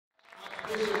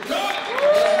Thank you very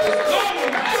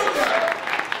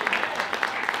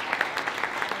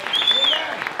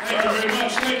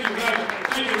much. Thank you, God.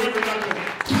 Thank you, Reverend Dr.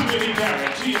 Tommy Lee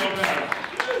Barrett, T.L. Barrett.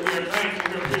 We are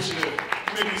thankful, we're appreciative.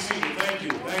 You may be seated. Thank you,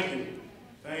 thank you,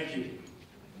 thank you.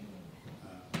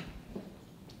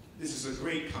 This is a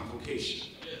great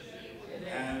convocation.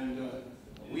 And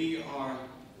we are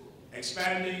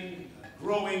expanding,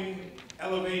 growing,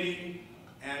 elevating,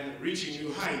 and reaching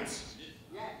new heights.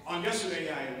 On yesterday,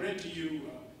 I read to you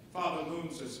Father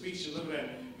Moon's speech delivered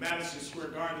at Madison Square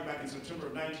Garden back in September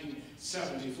of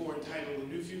 1974, entitled The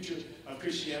New Future of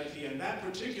Christianity. And that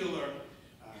particular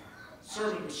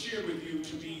sermon was shared with you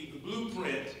to be the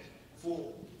blueprint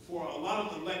for a lot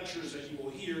of the lectures that you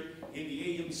will hear in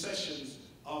the AM sessions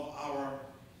of our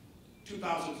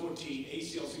 2014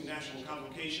 ACLC National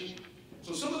Convocation.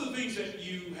 So some of the things that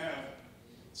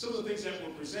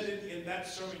were presented in that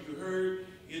sermon you heard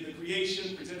in the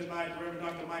creation presented by the Reverend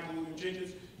Dr. Michael William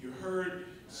Jenkins. You heard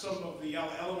some of the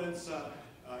elements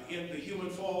in the human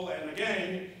fall. And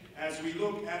again, as we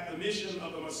look at the mission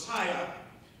of the Messiah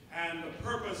and the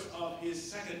purpose of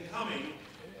his second coming,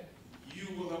 you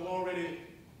will have already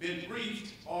been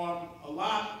briefed on a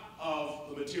lot of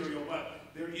the material, but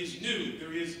there is new,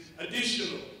 there is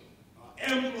additional,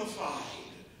 amplified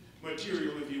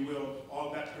material, if you will,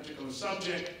 on that particular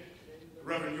subject,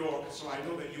 Reverend York. So I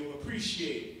know that you'll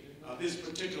appreciate this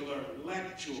particular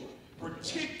lecture,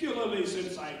 particularly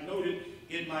since I noted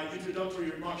in my introductory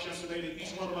remarks yesterday that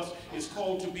each one of us is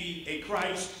called to be a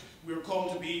Christ. We're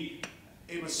called to be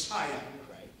a Messiah,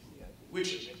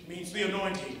 which means the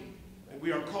anointing. And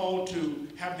we are called to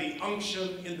have the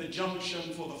unction in the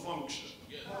junction for the function.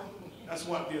 That's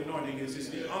what the anointing is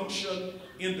the unction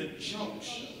in the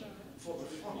junction for the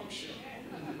function.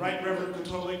 Right, Reverend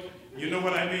Catholic? You know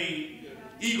what I mean?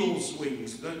 Eagle's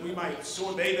wings, that we might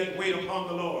soar. They that wait upon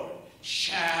the Lord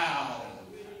shall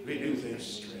renew their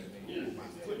strength. Oh, my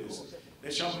goodness.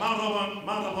 They shall mount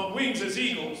upon wings as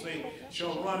eagles. They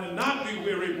shall run and not be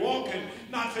weary, walk and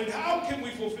not faint. How can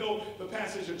we fulfill the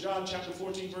passage of John chapter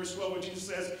 14, verse 12, when Jesus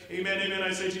says, amen, amen,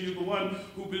 I say to you, the one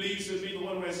who believes in me, the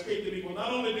one who has faith in me, will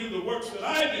not only do the works that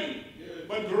I do,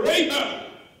 but greater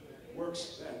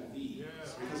works than these.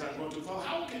 Because I'm going to follow.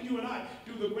 How can you and I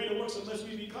do the greater works unless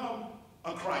we become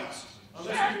a Christ?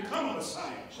 Unless we become a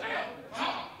Messiah?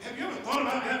 How? Have you ever thought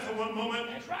about that for one moment?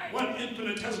 Right. One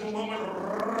infinitesimal moment,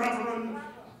 Reverend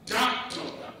Dr.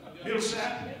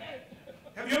 Millsap?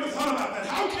 Have you ever thought about that?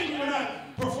 How can you and I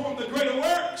perform the greater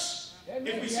works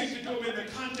if we seek to do them in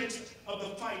the context of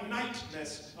the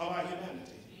finiteness of our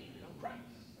humanity?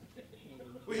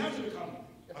 We have to become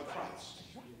a Christ.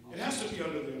 It has to be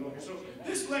under the anointing. So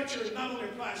this lecture not only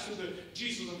applies to the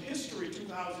Jesus of history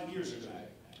 2,000 years ago,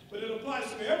 but it applies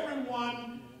to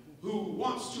everyone who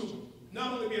wants to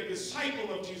not only be a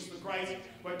disciple of Jesus Christ,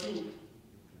 but to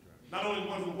not only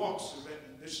one who walks.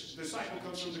 This disciple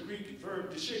comes from the Greek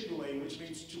verb discipulate, which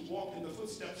means to walk in the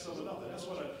footsteps of another. That's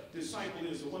what a disciple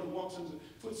is, the one who walks in the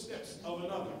footsteps of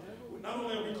another. Not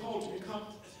only are we called to become,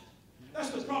 that's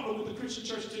the problem with the Christian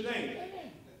church today.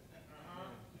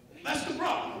 That's the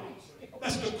problem.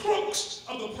 That's the crux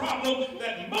of the problem,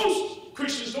 that most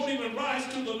Christians don't even rise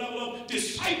to the level of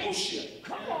discipleship.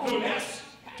 No, that's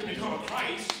to become a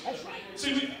Christ.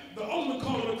 See, the ultimate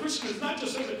call of a Christian is not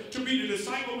just to be the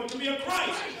disciple, but to be a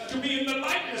Christ, to be in the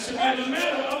likeness, to be in the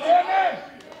manner of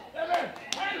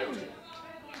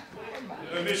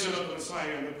the mission of the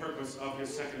Messiah and the purpose of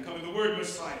his second coming. The word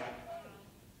Messiah.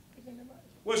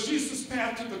 Was Jesus'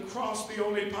 path to the cross the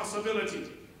only possibility?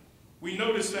 We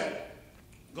notice that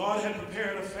God had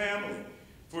prepared a family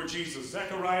for Jesus.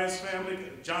 Zechariah's family,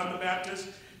 John the Baptist,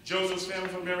 Joseph's family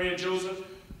from Mary and Joseph.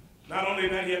 Not only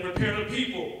that, he had prepared a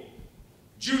people,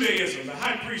 Judaism, the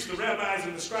high priests, the rabbis,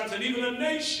 and the scribes, and even a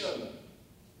nation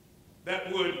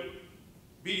that would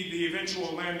be the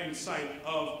eventual landing site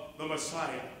of the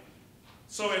Messiah.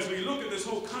 So as we look at this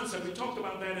whole concept, we talked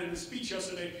about that in the speech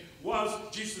yesterday, was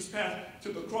Jesus' path to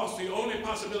the cross the only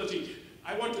possibility?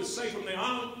 I want to say from the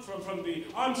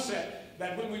onset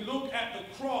that when we look at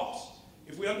the cross,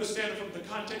 if we understand it from the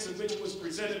context in which it was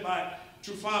presented by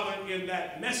True Father in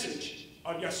that message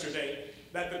on yesterday,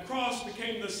 that the cross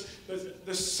became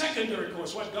the secondary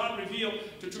course. What God revealed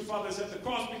to True Father is that the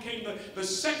cross became the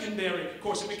secondary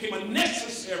course. It became a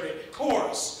necessary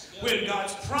course when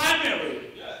God's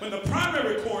when the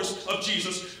primary course of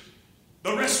Jesus,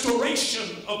 the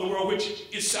restoration of the world, which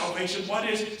is salvation. What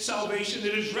is salvation?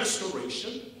 It is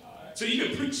restoration. So you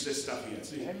can preach this stuff here.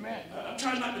 See? Amen. I'm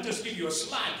trying not to just give you a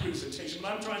slide presentation,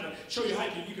 but I'm trying to show you how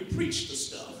you can preach the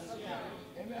stuff.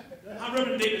 How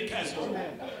Reverend David Castro.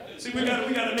 See, we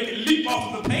gotta make it leap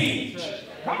off of the page.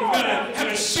 We gotta have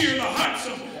it sear the hearts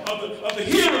of the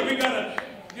hearer. We gotta,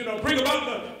 bring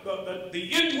about the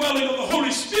indwelling of the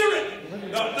Holy Spirit.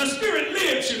 The Spirit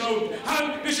lives,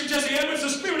 How Bishop Jesse Edwards, the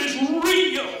Spirit is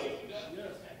real.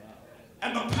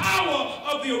 And the power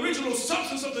of the original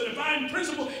substance of the divine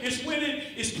principle is when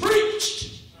it is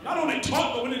preached. Not only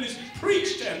taught, but when it is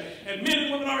preached, and men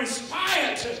and women are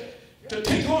inspired to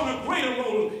take on a greater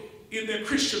role in their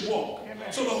Christian walk.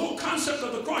 Amen. So the whole concept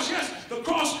of the cross, yes, the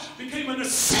cross became a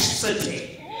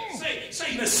necessity.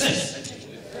 Say necessity.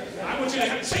 I want you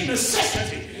to say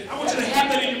necessity. I want you to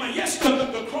have that in your mind. Yes,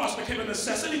 the cross became a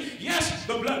necessity. Yes,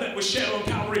 the blood that was shed on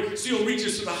Calvary still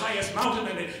reaches to the highest mountain,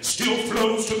 and it still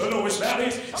flows to the lowest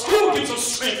valleys. Still gives us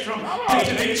strength from day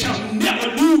to day. It shall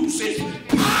never lose its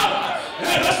power.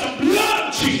 That's the blood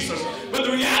of Jesus. But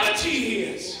the reality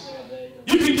is,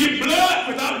 you can give blood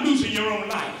without losing your own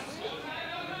life.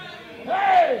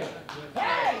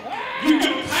 You can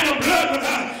give a pint of blood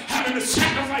without having to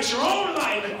sacrifice your own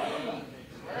life.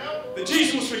 That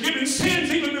Jesus was forgiving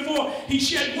sins even before he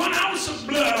shed 1 ounce of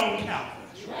blood on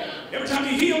Calvary. Every time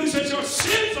he healed, he said, your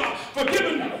sins are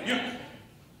forgiven. I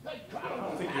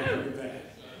don't think you heard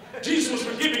that. Jesus was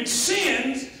forgiving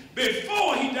sins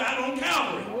before he died on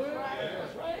Calvary.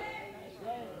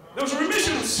 There was a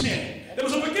remission of sin. There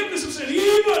was a forgiveness of sin,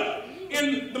 even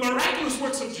in the miraculous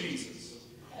works of Jesus.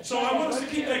 So I want us to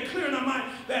keep that clear in our mind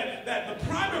that the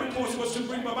primary course was to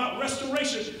bring about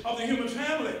restoration of the human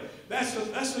family. That's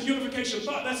the unification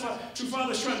thought. That's what True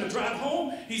Father is trying to drive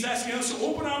home. He's asking us to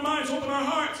open our minds, open our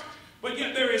hearts. But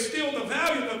yet there is still the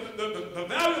value. The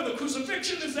value of the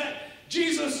crucifixion is that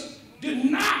Jesus did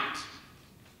not.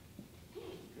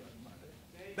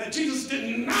 That Jesus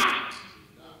did not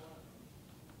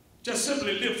just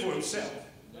simply live for himself.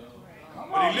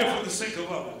 But he lived for the sake of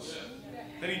others.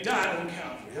 That he died on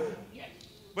Calvary. Huh?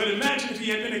 But imagine if he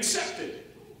had been accepted.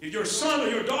 If your son or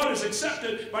your daughter is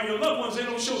accepted by your loved ones, they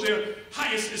don't show their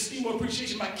highest esteem or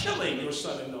appreciation by killing your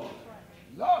son and daughter.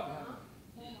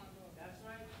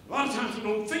 A lot of times we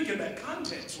don't think in that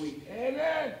context.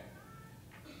 Amen.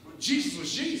 Jesus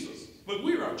was Jesus, but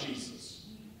we're our Jesus.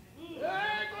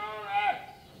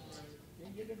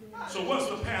 So what's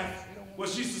the path?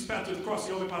 Was Jesus' path to the cross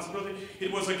the only possibility?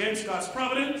 It was against God's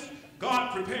providence.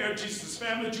 God prepared Jesus'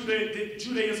 family,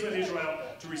 Judaism and Israel,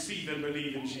 to receive and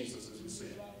believe in Jesus, as we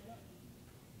said.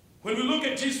 When we look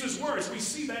at Jesus' words, we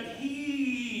see that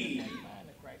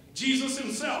Jesus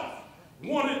himself,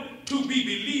 wanted to be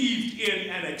believed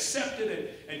in and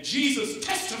accepted, and Jesus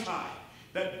testified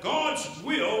that God's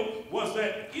will was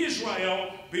that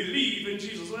Israel believe in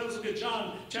Jesus. Let us look at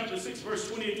John chapter 6, verse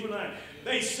 28-29.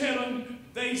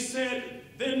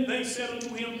 Then they said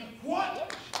unto him,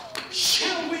 what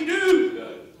shall we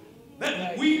do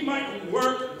that we might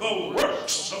work the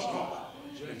works of God?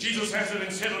 And Jesus answered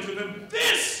and said unto them,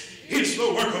 this is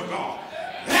the work of God,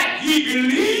 that ye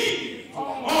believe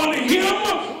on him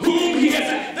whom he has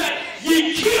sent. That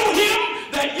ye kill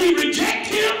him, that ye reject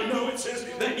him. No, it says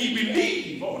that ye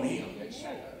believe on him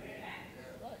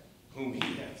whom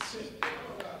he hath sent.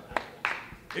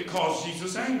 It caused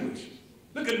Jesus anguish.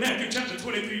 Look at Matthew chapter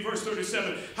 23, verse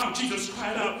 37, how Jesus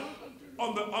cried out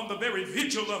on the very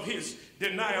vigil of his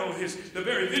denial, the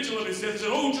very vigil of his death. He said,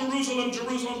 O Jerusalem,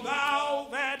 Jerusalem, thou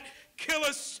that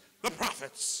killest the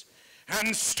prophets,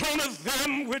 and stoneth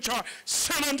them which are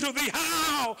sent unto thee,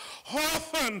 how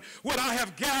often would I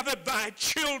have gathered thy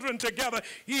children together,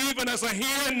 even as a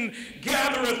hen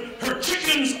gathereth her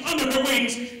chickens under her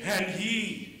wings, and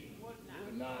ye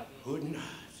would not.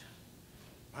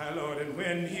 My Lord, and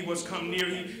when he was come near,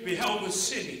 he beheld the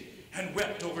city and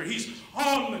wept over. He's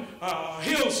on a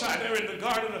hillside there in the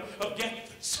garden of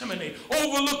Gethsemane,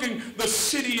 overlooking the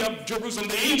city of Jerusalem,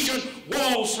 the ancient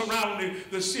walls surrounding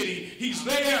the city. He's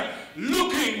there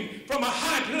looking from a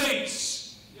high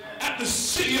place at the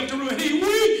city of Jerusalem.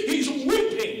 He's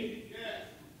weeping.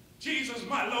 Jesus,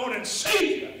 my Lord and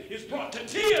Savior, is brought to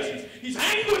tears. He's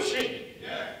anguishing.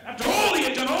 After all he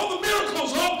had done, all the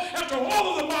miracles, after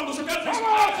all of the marvels of God, his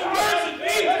powerful words and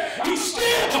deeds, he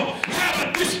still had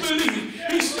a disbelief.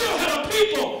 He still had a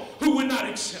people who would not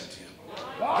accept him.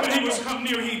 When he was come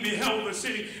near, he beheld the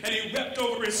city, and he wept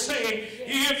over it, saying,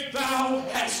 if thou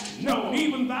hast known,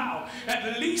 even thou,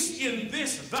 at least in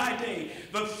this thy day,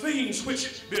 the things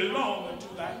which belong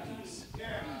unto thy peace.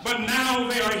 But now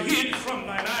they are hid from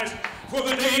thine eyes. For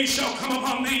the day shall come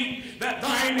upon thee, that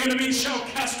thine enemies shall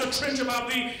cast a trench about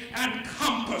thee, and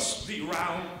compass thee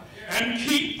round, and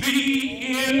keep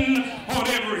thee in on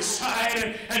every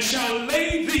side, and shall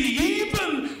lay thee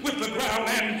even with the ground,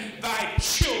 and thy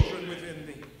children within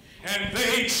thee. and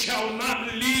they shall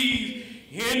not leave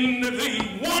in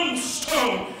thee one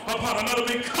stone upon another,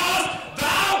 because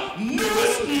thou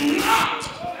knewest not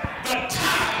the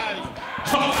time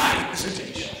of thy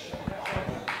visitation.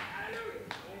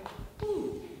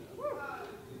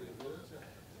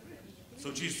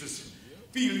 So Jesus'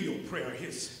 filial prayer,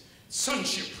 his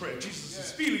sonship prayer,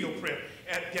 Jesus' filial prayer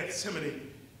at Gethsemane,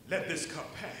 let this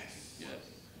cup pass. Yes.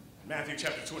 Matthew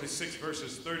chapter 26,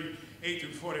 verses 38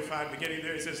 through 45, beginning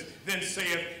there, it says, then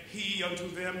saith he unto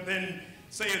them, then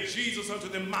saith Jesus unto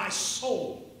them, my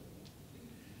soul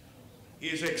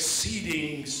is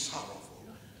exceeding sorrowful,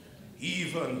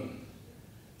 even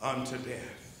unto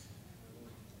death.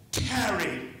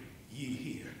 Tarry ye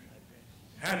here,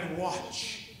 and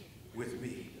watch with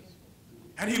me.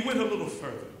 And he went a little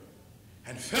further,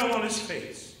 and fell on his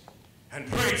face, and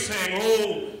prayed, saying,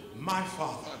 oh, my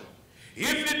Father,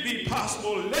 if it be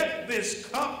possible, let this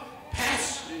cup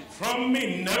pass from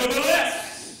me.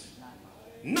 Nevertheless,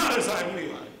 not as I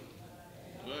will,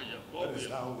 but as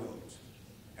thou wilt.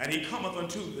 And he cometh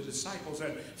unto the disciples,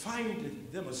 and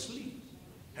findeth them asleep,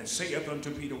 and saith unto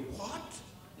Peter, what?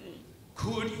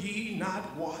 Could ye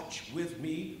not watch with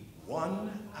me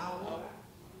 1 hour?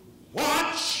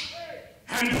 Watch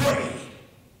and pray,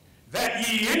 that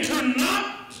ye enter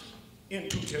not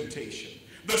into temptation.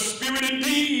 The spirit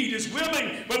indeed is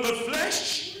willing, but the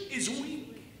flesh is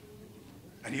weak.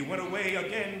 And he went away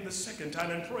again the second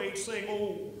time and prayed, saying,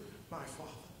 oh, my Father,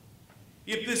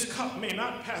 if this cup may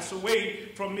not pass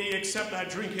away from me except I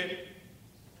drink it,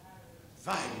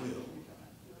 thy will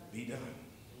be done.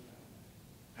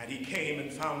 And he came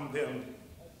and found them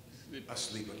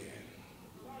asleep again,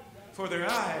 for their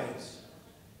eyes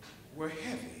were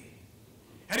heavy.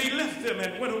 And he left them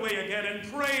and went away again and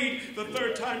prayed the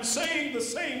third time, saying the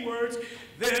same words.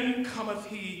 Then cometh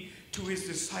he to his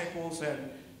disciples and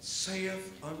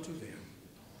saith unto them,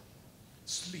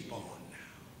 sleep on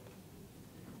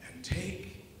now, and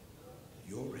take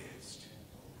your rest.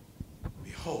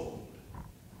 Behold,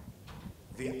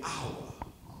 the hour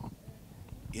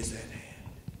is at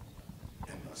hand,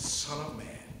 and the Son of Man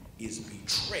is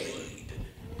betrayed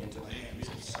into the hands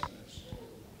of sinners.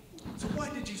 So why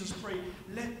did Jesus pray,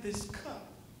 let this cup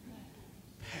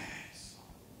pass?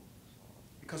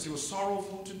 Because he was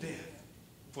sorrowful to death,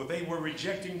 for they were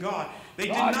rejecting God. They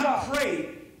did not pray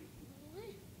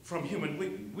from human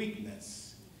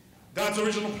weakness. God's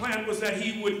original plan was that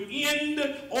he would end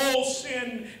all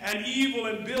sin and evil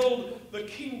and build the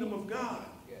kingdom of God.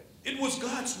 It was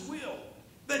God's will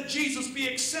that Jesus be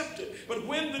accepted. But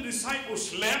when the disciples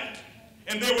slept,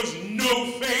 and there was no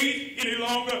faith any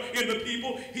longer in the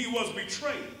people, he was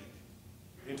betrayed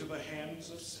into the hands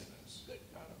of sinners.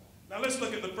 Now let's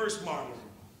look at the first martyr,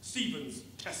 Stephen's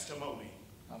testimony.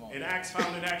 In Acts,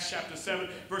 found in Acts chapter 7,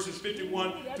 verses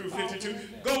 51 through 52.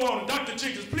 Go on, Dr.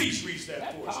 Jenkins, please read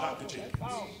that for us, Dr. Jenkins. Ye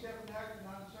stiff-necked and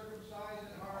uncircumcised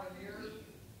in heart and ears,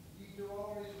 ye do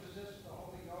always resist the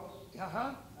Holy Ghost.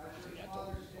 As your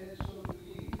fathers did, so do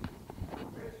ye.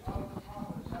 Which of the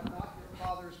prophets have not your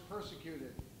fathers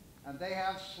persecuted? And they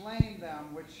have slain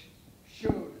them which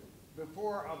shewed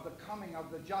before of the coming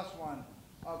of the just one,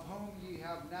 of whom ye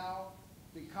have now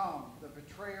become the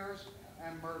betrayers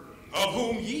and murderers. Of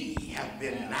whom ye have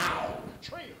been now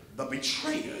the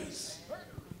betrayers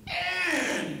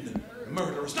and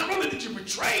murderers. Not only did you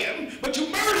betray him, but you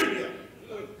murdered him.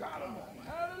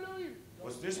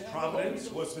 Was this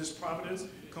providence? Was this providence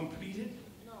completed?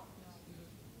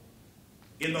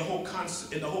 In the whole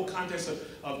context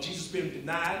of Jesus being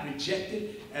denied,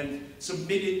 rejected, and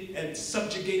submitted and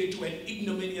subjugated to an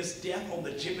ignominious death on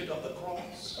the gibbet of the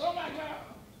cross? Oh my God!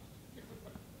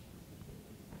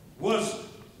 Was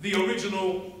the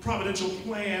original providential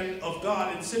plan of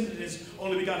God in sending his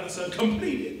only begotten Son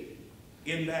completed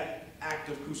in that act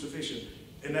of crucifixion,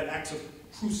 in that act of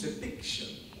crucifixion?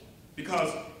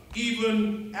 Because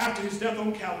even after his death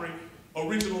on Calvary,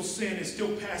 original sin is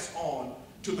still passed on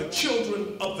to the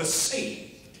children of the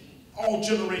saved. All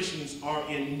generations are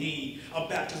in need of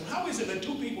baptism. How is it that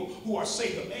two people who are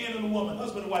saved, a man and a woman,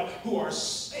 husband and wife, who are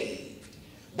saved,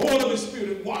 born of his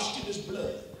Spirit and washed in his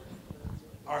blood,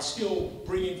 are still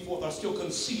bringing forth, are still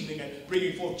conceiving and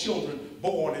bringing forth children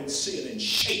born in sin and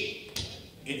shaped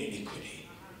in iniquity?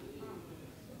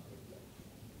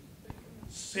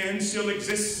 Sin still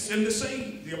exists in the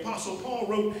saved. The Apostle Paul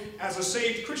wrote as a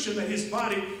saved Christian that his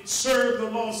body served the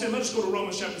law of sin. Let's go to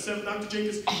Romans chapter 7. Dr.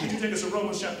 Jenkins, could you take us to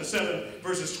Romans chapter 7,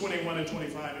 verses 21 and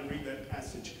 25 and read that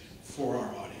passage for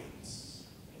our audience?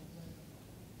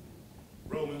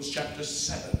 Romans chapter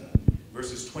 7,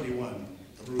 verses 21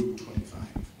 through 25.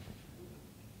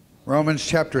 Romans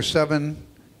chapter 7,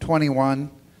 21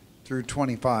 through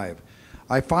 25.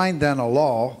 I find then a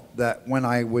law that when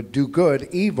I would do good,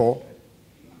 evil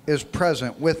is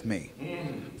present with me.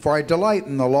 For I delight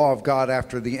in the law of God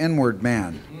after the inward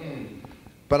man.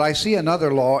 But I see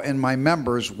another law in my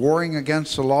members, warring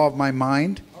against the law of my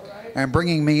mind, and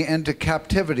bringing me into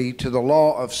captivity to the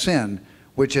law of sin,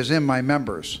 which is in my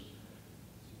members.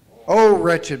 O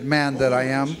wretched man that I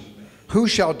am, who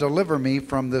shall deliver me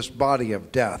from this body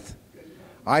of death?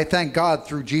 I thank God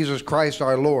through Jesus Christ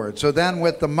our Lord. So then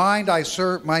with the mind I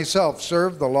myself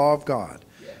serve the law of God,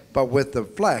 but with the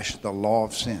flesh the law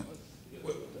of sin.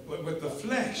 With the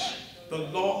flesh, the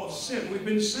law of sin. We've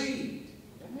been saved,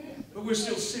 but we're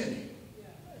still sinning.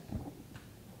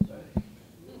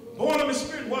 Born of His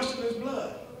Spirit, washed in His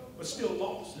blood, but still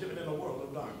lost, living in a world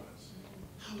of darkness.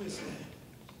 How is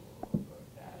that?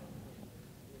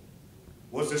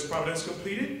 Was this providence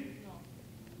completed?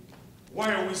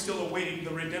 Why are we still awaiting the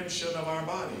redemption of our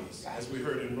bodies, as we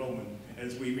heard in Romans,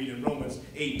 as we read in Romans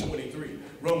 8:23?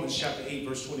 Romans chapter 8,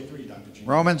 verse 23, Dr. G.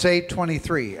 Romans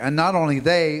 8:23. And not only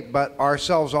they, but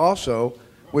ourselves also,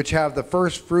 which have the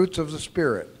first fruits of the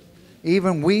Spirit,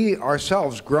 even we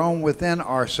ourselves groan within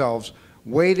ourselves,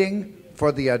 waiting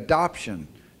for the adoption,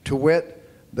 to wit,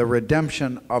 the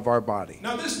redemption of our body.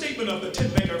 Now this statement of the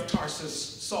tent maker of Tarsus,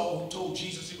 Saul, who told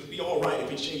Jesus it would be all right if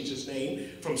he changed his name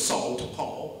from Saul to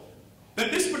Paul, that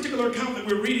this particular account that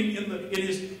we're reading in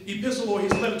his epistle or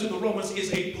his letter to the Romans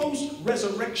is a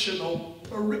post-resurrectional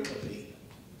pericope.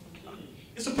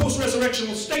 It's a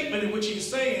post-resurrectional statement in which he's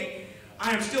saying,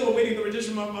 I am still awaiting the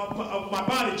redemption of my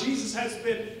body. Jesus has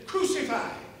been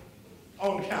crucified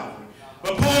on Calvary.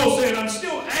 But Paul said, I'm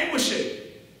still anguishing.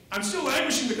 I'm still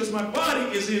anguishing because my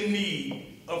body is in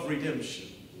need of redemption.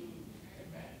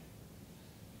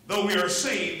 Though we are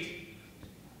saved,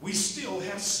 we still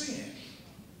have sin.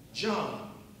 John,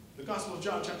 the Gospel of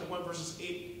John, chapter 1, verses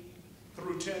 8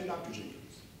 through 10, Dr.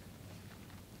 Jenkins.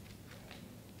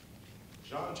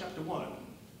 John chapter 1,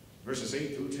 verses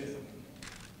 8 through 10.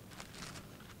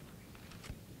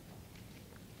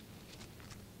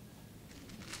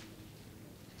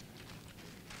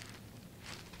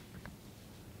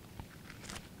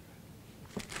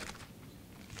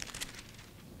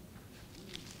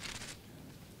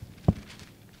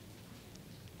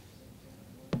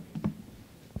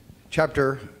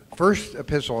 First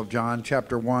epistle of John,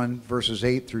 chapter 1, verses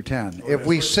 8 through 10. If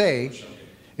we say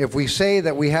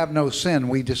that we have no sin,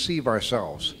 we deceive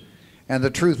ourselves, and the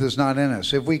truth is not in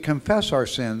us. If we confess our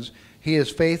sins, He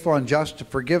is faithful and just to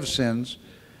forgive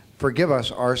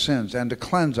us our sins, and to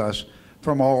cleanse us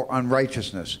from all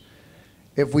unrighteousness.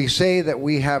 If we say that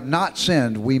we have not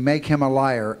sinned, we make Him a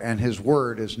liar, and His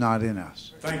word is not in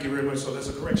us. Thank you very much. So there's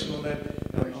a correction on that.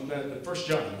 1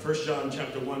 John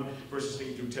chapter 1, verses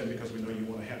 8 through 10, because we know you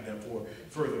want to have that for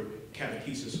further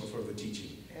catechesis, for further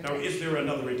teaching. Now, is there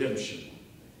another redemption?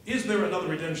 Is there another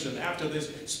redemption after this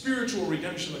spiritual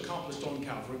redemption accomplished on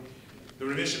Calvary? The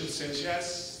remission of sins,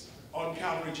 yes. On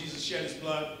Calvary, Jesus shed His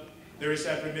blood. There is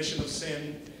that remission of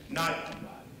sin, not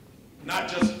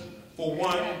just for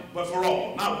one, but for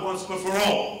all. Not once, but for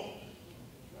all.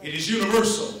 It is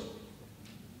universal.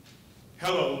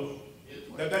 Hello.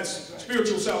 That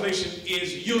spiritual salvation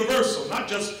is universal, not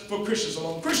just for Christians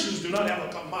alone. Christians do not have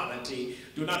a commodity,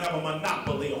 do not have a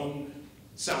monopoly on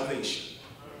salvation.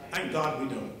 Thank God we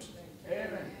don't.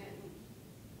 Amen.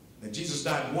 That Jesus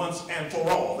died once and for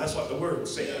all. That's what the word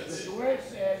says. The word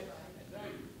says.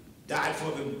 Died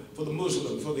for the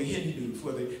Muslim, for the Hindu,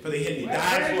 for the Hindi.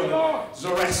 Died for the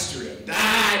Zoroastrian.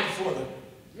 Died for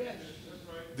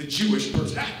the Jewish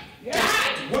person.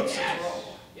 Died once and for all.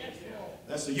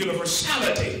 That's the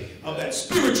universality of that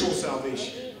spiritual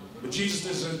salvation. But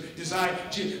Jesus' desire,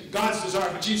 God's desire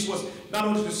for Jesus was not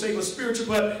only to save us spiritually,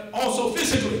 but also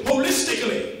physically,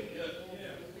 holistically.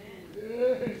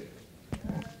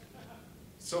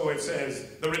 So it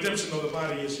says, the redemption of the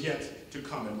body is yet to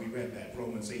come, and we read that,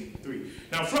 Romans 8:3.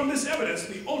 Now from this evidence,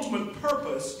 the ultimate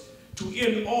purpose to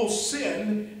end all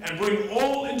sin and bring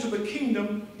all into the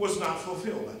kingdom was not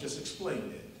fulfilled. I just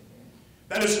explained it.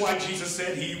 That is why Jesus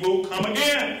said He will come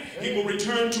again. He will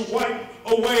return to wipe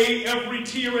away every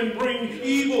tear and bring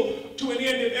evil to an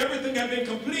end. If everything had been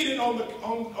completed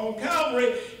on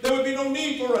Calvary, there would be no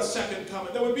need for a second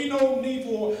coming. There would be no need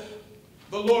for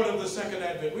the Lord of the second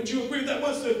advent. Would you agree that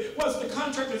once the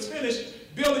contract is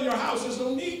finished building your house, there's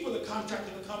no need for the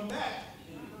contractor to come back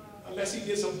unless he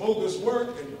did some bogus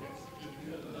work and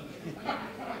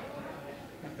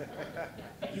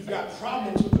you've got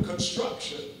problems with the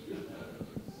construction.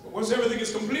 Once everything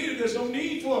is completed, there's no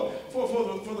need for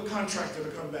the contractor to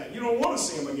come back. You don't want to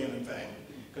see him again, in fact,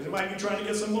 because he might be trying to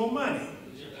get some more money.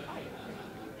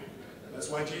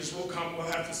 That's why Jesus will come. We'll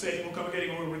have to say he will come again.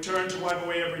 He will return to wipe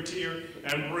away every tear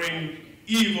and bring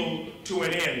evil to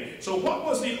an end. So why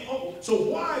was the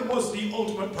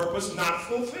ultimate purpose not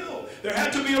fulfilled? There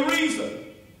had to be a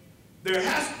reason. There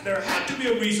had to be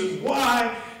a reason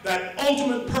why that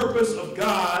ultimate purpose of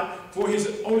God for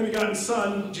his only begotten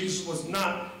Son, Jesus, was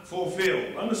not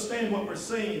fulfilled. Understand what we're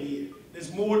saying here.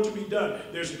 There's more to be done.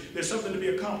 There's something to be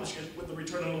accomplished with the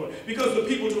return of the Lord. Because the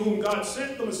people to whom God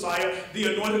sent the Messiah,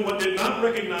 the Anointed One, did not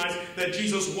recognize that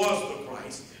Jesus was the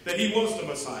Christ, that he was the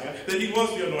Messiah, that he was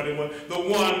the Anointed One, the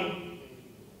one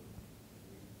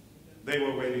they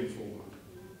were waiting for.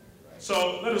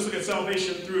 So let us look at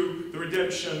salvation through the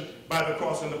redemption by the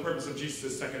cross and the purpose of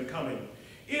Jesus' second coming.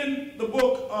 In the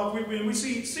book, we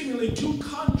see seemingly two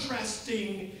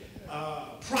contrasting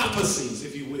prophecies,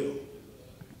 if you will.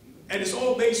 And it's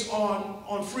all based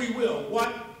on free will.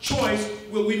 What choice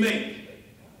will we make?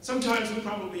 Sometimes we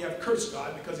probably have cursed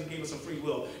God because he gave us a free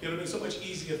will. It would have been so much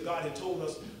easier if God had told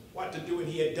us what to do and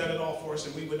he had done it all for us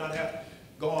and we would not have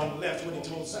gone left when he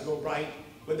told us to go right.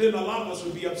 But then a lot of us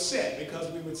would be upset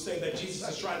because we would say that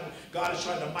God is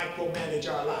trying to micromanage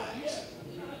our lives.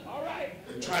 All right.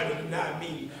 And trying to deny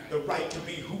me the right to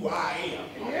be who I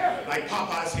am. Like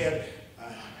Popeye said,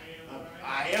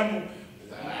 I am,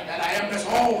 that's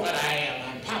all that I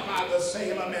am. I'm Popeye the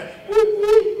Sailor Man. Woo,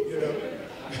 woo, you know.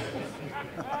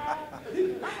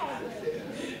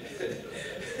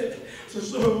 So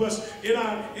some of us in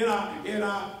our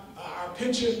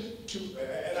penchant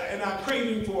and our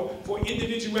craving for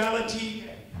individuality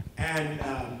and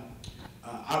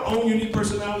our own unique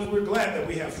personality, we're glad that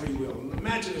we have free will.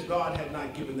 Imagine if God had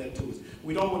not given that to us.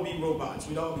 We'd all be robots.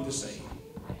 We'd all be the same.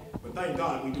 But thank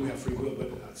God we do have free will.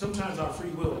 But sometimes our free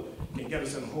will can get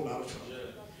us in a whole lot of trouble.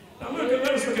 Now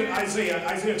let us look at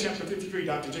Isaiah chapter 53,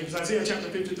 Dr. Jenkins. Isaiah chapter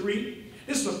 53.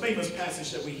 This is a famous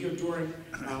passage that we hear during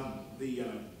the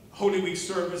Holy Week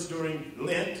service during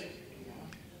Lent.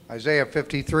 Isaiah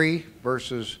 53,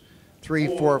 verses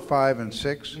 3, 4, 5, and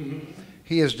 6. Mm-hmm.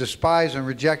 He is despised and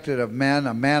rejected of men,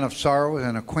 a man of sorrows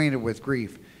and acquainted with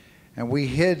grief. And we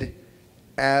hid,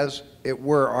 as it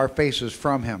were, our faces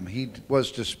from him. He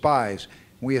was despised,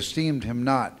 we esteemed him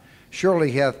not.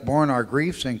 Surely he hath borne our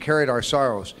griefs and carried our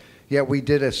sorrows. Yet we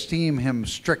did esteem him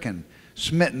stricken,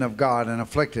 smitten of God, and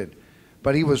afflicted.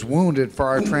 But he was wounded for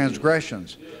our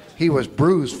transgressions. He was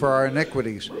bruised for our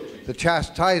iniquities. The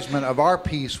chastisement of our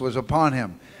peace was upon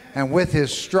him, and with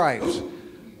his stripes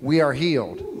we are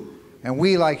healed. And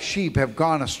we like sheep have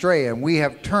gone astray, and we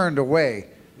have turned away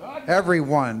every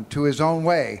one to his own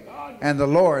way, and the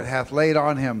Lord hath laid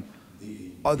on him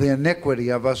the iniquity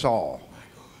of us all.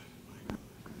 My God.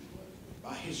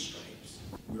 By his stripes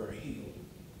we are healed.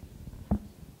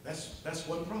 That's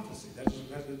one prophecy.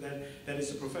 That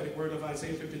is the prophetic word of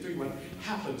Isaiah 53. What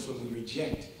happens when we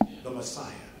reject the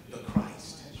Messiah, the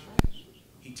Christ?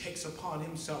 He takes upon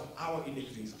himself our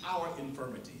iniquities, our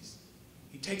infirmities.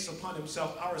 He takes upon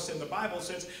himself our sin. The Bible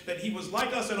says that he was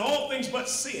like us in all things but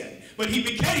sin, but he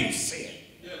became sin.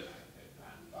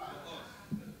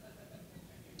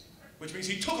 Which means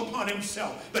he took upon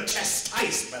himself the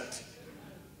chastisement.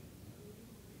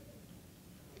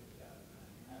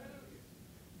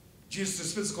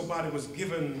 Jesus' physical body was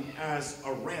given as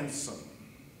a ransom.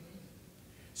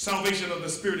 Salvation of the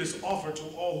Spirit is offered to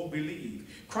all who believe.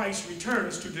 Christ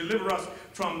returns to deliver us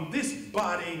from this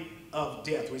body of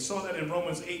death. We saw that in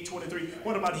Romans 8:23.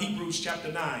 What about Hebrews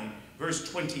chapter 9, verse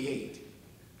 28?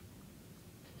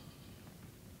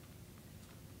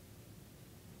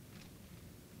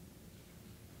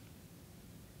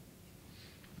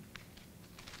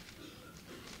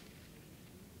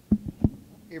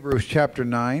 Hebrews chapter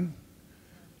 9,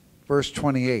 verse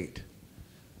 28.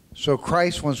 So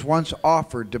Christ was once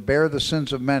offered to bear the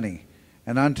sins of many,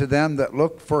 and unto them that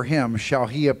look for him shall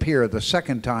he appear the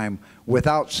second time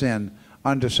without sin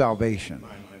unto salvation. My.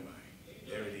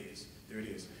 There it is. There it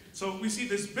is. So we see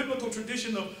this biblical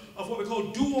tradition of what we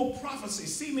call dual prophecy,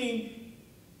 seeming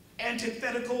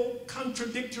antithetical,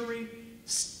 contradictory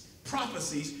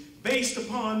prophecies based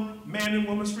upon man and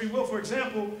woman's free will. For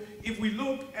example, if we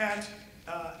look at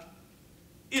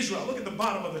Israel, look at the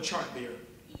bottom of the chart there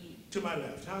to my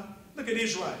left. Look at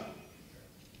Israel.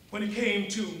 When it came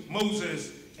to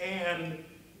Moses and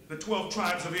the 12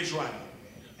 tribes of Israel.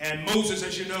 And Moses,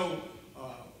 as you know,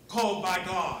 called by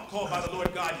God, called by the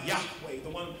Lord God, Yahweh,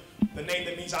 the name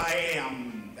that means I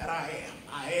am, that I am.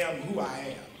 I am who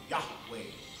I am, Yahweh.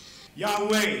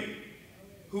 Yahweh,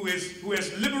 who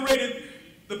has liberated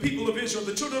the people of Israel,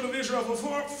 the children of Israel,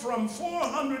 from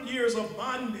 400 years of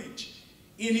bondage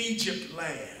in Egypt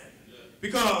land.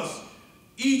 Because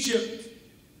Egypt,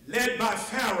 led by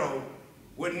Pharaoh,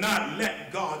 would not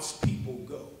let God's people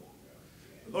go.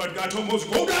 The Lord God told Moses,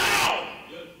 go down,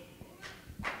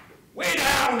 way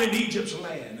down in Egypt's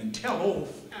land, and tell old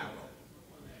Pharaoh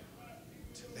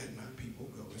to let my people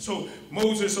go. And so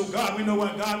Moses, oh God, we know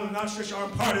why God will not stretch our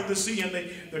part of the sea, and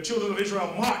the children of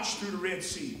Israel marched through the Red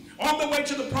Sea. On the way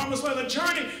to the promised land, a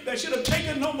journey that should have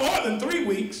taken no more than 3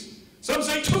 weeks. Some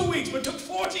say 2 weeks, but took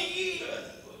 40 years.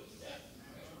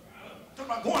 Talk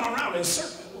about going around in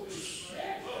circles.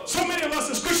 So many of us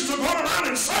as Christians are going around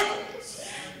in circles.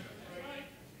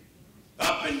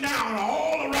 Up and down,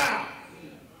 all around.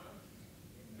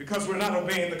 Because we're not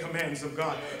obeying the commands of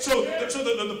God. So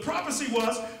the prophecy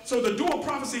was, so the dual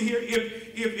prophecy here,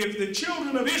 if the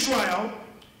children of Israel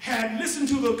had listened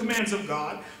to the commands of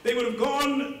God, they would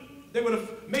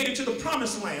have made it to the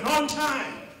promised land on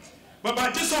time. But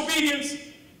by disobedience,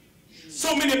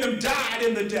 so many of them died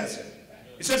in the desert.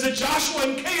 It says that Joshua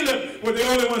and Caleb were the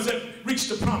only ones that reached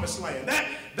the promised land.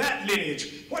 That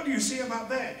lineage, what do you see about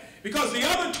that? Because the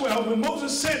other 12, when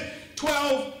Moses sent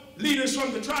 12 leaders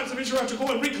from the tribes of Israel to go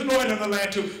and reconnoiter the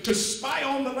land, to spy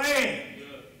on the land,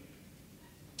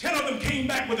 10 of them came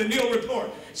back with an ill report,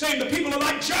 saying the people are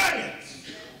like giants.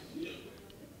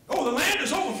 Oh, the land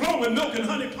is overflowing with milk and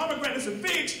honey, pomegranates and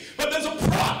figs, but there's a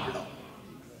problem.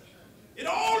 It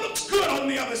all looks good on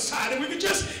the other side, and we can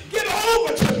just get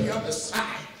over to the other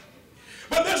side.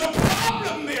 But there's a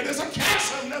problem there. There's a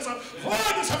chasm. There's a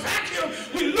void. There's a vacuum.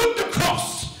 We looked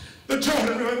across the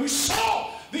Jordan River, and we saw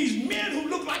these men who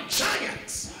looked like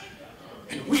giants.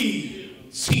 And we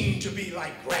seemed to be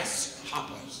like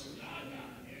grasshoppers.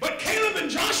 But Caleb and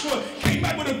Joshua came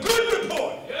back with a good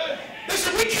report. They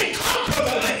said, we can conquer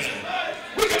the land.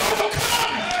 We can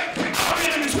overcome our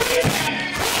enemies. We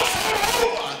can cross all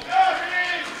over.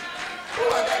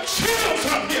 I got chills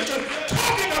up here just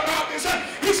talking about this.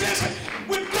 He says,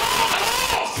 with God,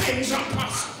 all things are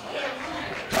possible.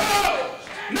 Oh,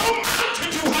 no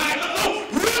mountain too high enough, no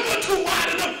river too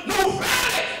wide enough, no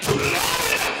valley too low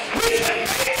enough. We can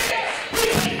make it. We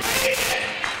can make it.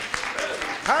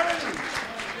 Hallelujah.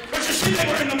 But you see, they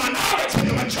were in the minority.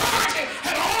 The majority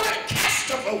had already cast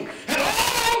a vote, had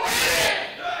already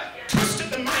twisted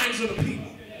the minds of the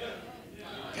people.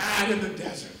 Died in the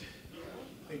desert.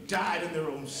 They died in their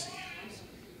own sins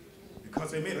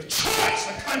because they made a choice,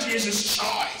 a conscientious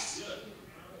choice.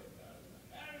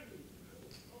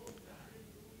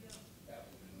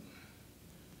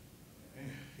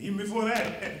 Even before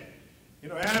that, you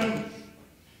know, Adam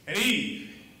and Eve,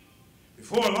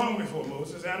 long before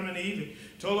Moses, Adam and Eve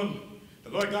told them, the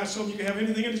Lord God told them you can have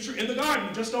anything in the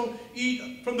garden, just don't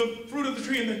eat from the fruit of the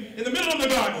tree in the middle of the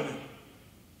garden.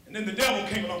 And then the devil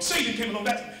came along, Satan came along,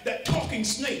 that talking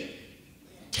snake.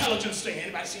 Intelligence thing.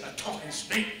 Anybody seen a talking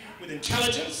snake with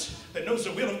intelligence that knows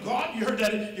the will of God? You heard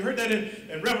that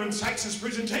in Reverend Sykes'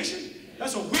 presentation?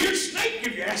 That's a weird snake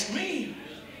if you ask me.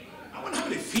 I wonder how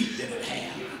many feet did it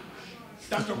have?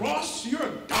 Dr. Ross, you're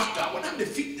a doctor. I wonder how many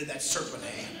feet did that serpent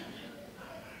have?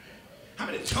 How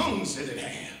many tongues did it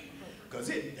have? Because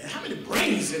how many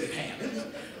brains did it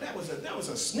have? That was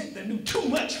a snake that knew too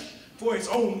much for its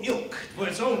own ilk, for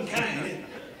its own kind.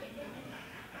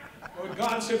 Lord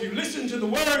God said, if you listen to the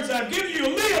words I've given you,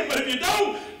 you'll live. But if you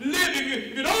don't live,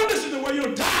 if you don't listen to the word,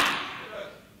 you'll die.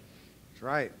 That's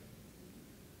right.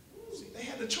 See, they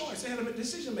had the choice. They had a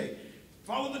decision made.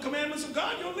 Follow the commandments of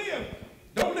God, you'll live.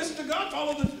 Don't listen to God.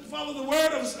 Follow the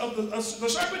word of the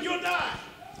serpent, you'll die.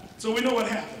 So we know what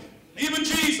happened. Even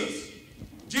Jesus,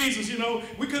 you know,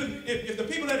 we could, if the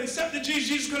people had accepted Jesus,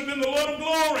 Jesus could have been the Lord of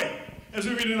glory. As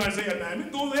we read in Isaiah 9. We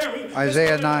can go there.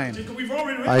 Isaiah 9.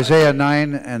 Isaiah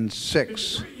 9 and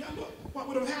 6. What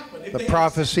would have happened? The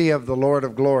prophecy of the Lord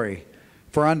of glory.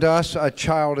 For unto us a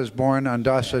child is born, unto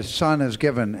us a son is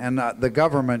given, and the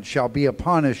government shall be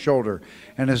upon his shoulder,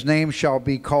 and his name shall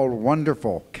be called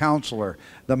Wonderful, Counselor,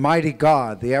 the Mighty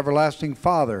God, the Everlasting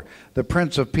Father, the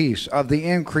Prince of Peace. Of the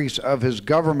increase of his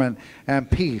government and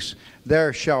peace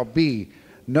there shall be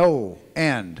no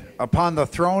end, upon the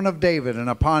throne of David and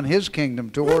upon his kingdom,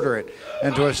 to order it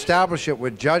and to establish it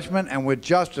with judgment and with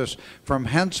justice from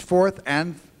henceforth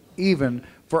and even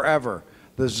forever.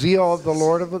 The zeal of the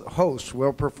Lord of hosts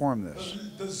will perform this.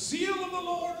 The zeal of the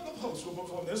Lord of hosts will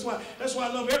perform this. That's why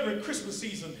I love every Christmas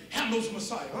season. Handel's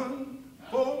Messiah.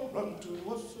 For unto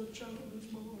us a child is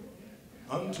born,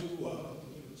 unto us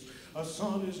a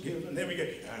son is given. There we go.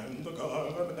 And the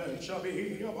government shall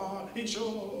be upon his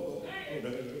shoulder.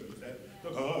 The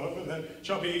government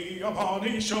shall be upon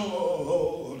his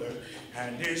shoulder.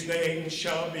 And his name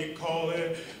shall be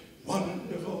called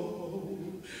Wonderful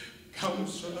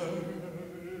Counselor,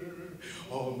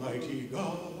 Almighty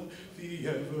God, the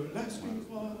everlasting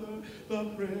Father, the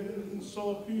Prince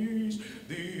of Peace,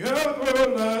 the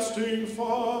everlasting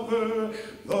Father,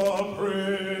 the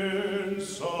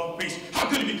Prince of Peace. How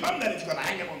could he become that if you're going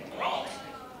to hang him on the cross?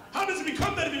 How does it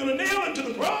become that if you're going to nail him to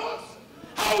the cross?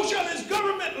 How shall his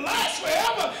government last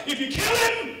forever if you kill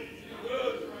him?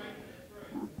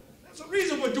 That's the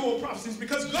reason we're doing prophecies,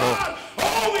 because God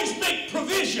always makes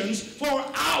provisions for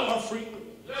our freedom.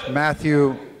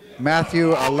 Matthew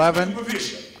 11.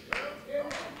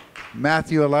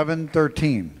 Matthew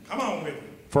 11:13. Come on with me.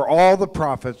 For all the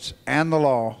prophets and the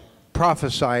law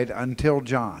prophesied until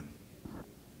John.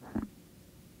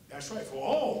 That's right, for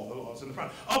all the laws and the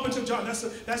prophets. Up until John,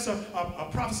 that's a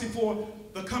prophecy for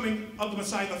the coming of the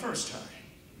Messiah the first time.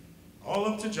 All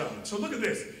up to John. So look at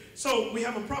this. So we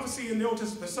have a prophecy in the Old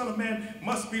Testament, the Son of Man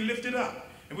must be lifted up.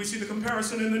 And we see the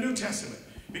comparison in the New Testament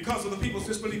because of the people's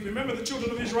disbelief. Remember the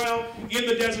children of Israel in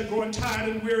the desert growing tired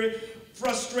and weary,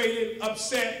 frustrated,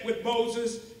 upset with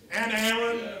Moses and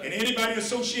Aaron and anybody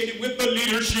associated with the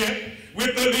leadership,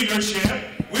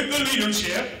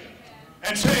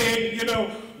 and saying, you know,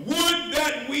 would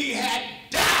that we had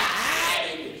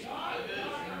died.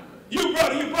 You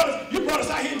brought us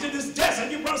out here into this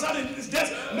desert.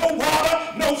 No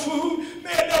water, no food.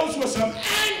 Man, those were some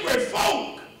angry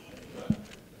folk.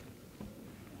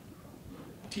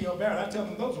 T.L. Barrett, I tell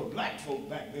them those were black folk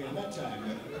back there in that time.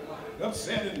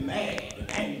 Upset and mad and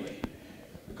angry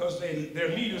because their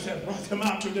leaders had brought them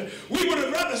out to the... We would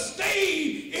have rather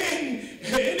stayed in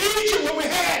Egypt where we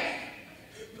had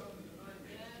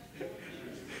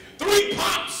 3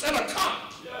 pots and a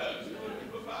cot.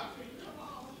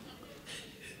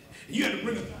 You had to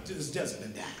bring us to this desert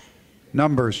and die.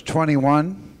 Numbers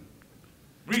 21.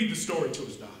 Read the story to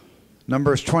us, Don.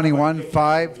 Numbers 21,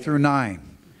 5 through 9.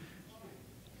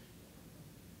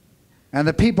 And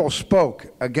the people spoke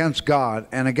against God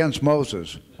and against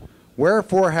Moses.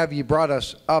 Wherefore have ye brought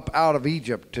us up out of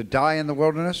Egypt to die in the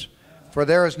wilderness? For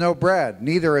there is no bread,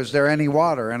 neither is there any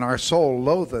water, and our soul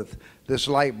loatheth this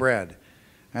light bread.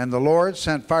 And the Lord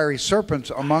sent fiery serpents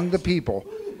among the people,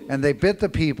 and they bit the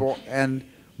people, and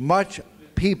much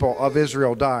people of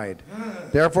Israel died.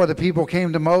 Therefore the people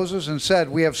came to Moses and said,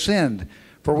 We have sinned,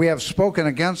 for we have spoken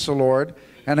against the Lord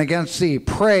and against thee.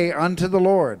 Pray unto the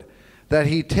Lord, that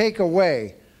he take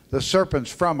away the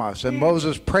serpents from us. And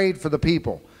Moses prayed for the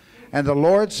people. And the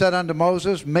Lord said unto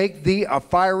Moses, Make thee a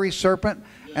fiery serpent,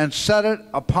 and set it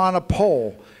upon a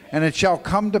pole. And it shall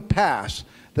come to pass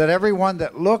that everyone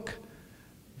that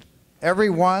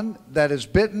is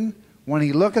bitten, when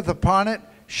he looketh upon it,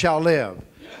 shall live.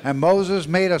 And Moses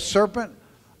made a serpent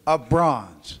of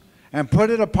bronze, and put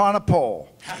it upon a pole.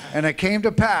 And it came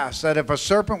to pass that if a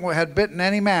serpent had bitten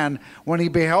any man, when he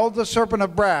beheld the serpent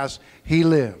of brass, he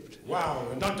lived. Wow,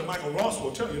 and Dr. Michael Ross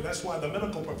will tell you that's why the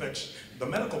medical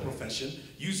profession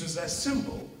uses that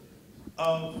symbol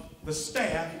of the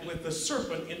staff with the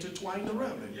serpent intertwined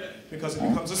around it, because it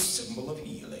becomes a symbol of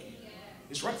healing.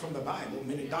 It's right from the Bible.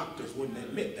 Many doctors wouldn't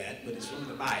admit that, but it's from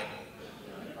the Bible.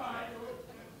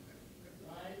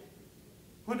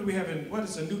 What do we have what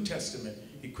is the New Testament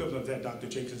equivalent of that, Dr.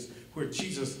 Jenkins, where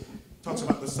Jesus talks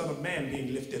about the Son of Man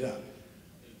being lifted up?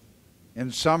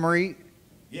 In summary,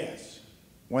 yes,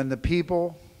 when the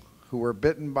people who were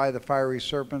bitten by the fiery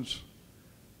serpents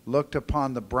looked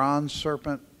upon the bronze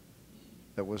serpent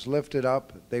that was lifted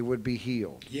up, they would be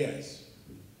healed. Yes.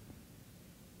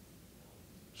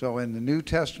 So in the New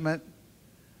Testament,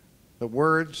 the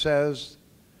Word says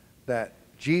that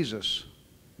Jesus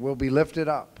will be lifted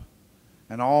up,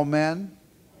 and all men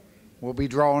will be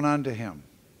drawn unto him.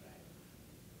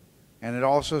 And it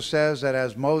also says that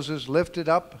as Moses lifted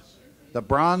up the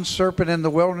bronze serpent in the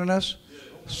wilderness,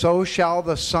 so shall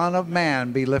the Son of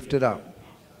Man be lifted up.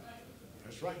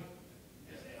 That's right.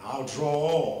 I'll draw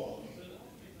all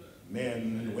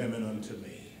men and women unto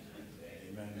me.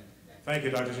 Amen. Thank you,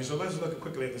 Dr. Jenkins. So let's look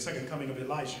quickly at the second coming of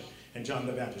Elijah and John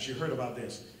the Baptist. You heard about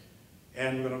this.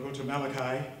 And we're going to go to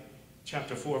Malachi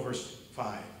chapter 4, verse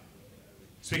 5.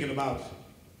 Speaking about,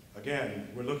 again,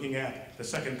 we're looking at the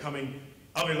second coming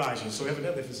of Elijah. So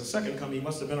evidently, if it's a second coming, he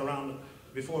must have been around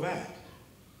before that.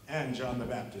 And John the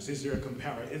Baptist. Is there a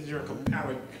comparative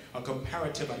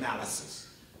analysis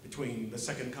between the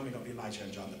second coming of Elijah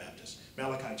and John the Baptist?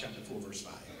 Malachi chapter 4, verse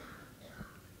 5.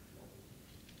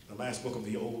 The last book of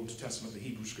the Old Testament, the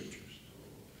Hebrew Scriptures.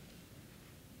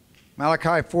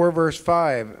 Malachi 4, verse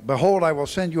 5. Behold, I will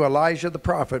send you Elijah the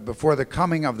prophet before the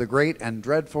coming of the great and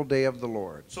dreadful day of the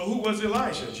Lord. So who was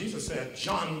Elijah? Jesus said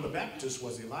John the Baptist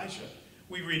was Elijah.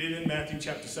 We read it in Matthew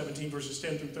chapter 17, verses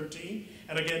 10 through 13.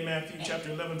 And again, Matthew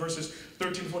chapter 11, verses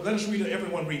 13 to 14. Let us read it.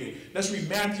 Everyone read it. Let's read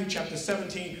Matthew chapter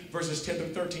 17, verses 10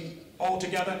 through 13 all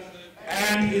together.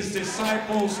 And his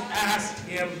disciples asked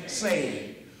him,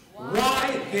 saying,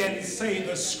 Why then say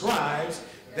the scribes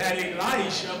that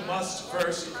Elijah must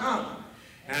first come?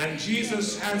 And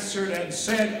Jesus answered and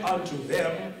said unto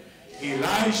them,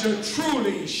 Elijah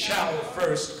truly shall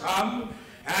first come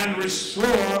and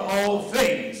restore all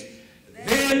things.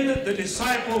 Then the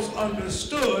disciples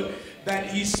understood that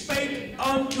he spake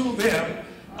unto them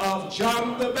of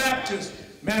John the Baptist.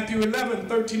 Matthew 11,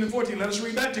 13 and 14. Let us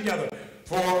read that together.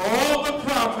 For all the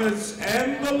prophets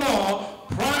and the law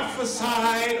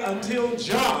prophesied until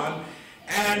John,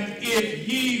 and if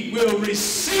ye will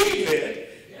receive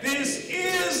it, this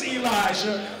is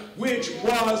Elijah, which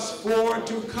was for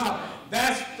to come.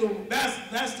 That's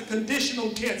the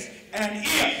conditional tense. And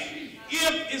if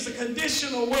is a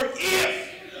conditional word. If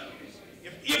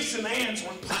ifs and ands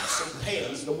were pots and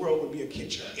pans, the world would be a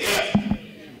kitchen.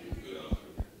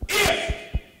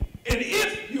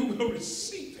 If you will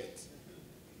receive it,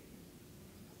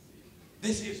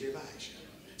 this is Elijah.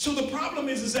 So the problem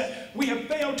is that we have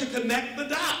failed to connect the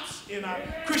dots in our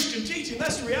Christian teaching.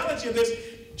 That's the reality of this.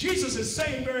 Jesus is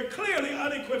saying very clearly,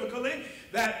 unequivocally,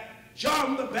 that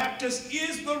John the Baptist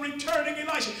is the returning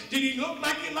Elijah. Did he look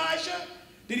like Elijah?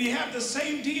 Did he have the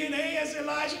same DNA as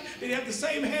Elijah? Did he have the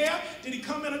same hair? Did he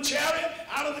come in a chariot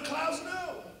out of the clouds?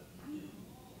 No.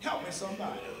 Help me,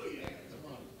 somebody.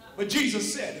 But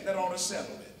Jesus said it. That ought to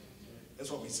settle it. That's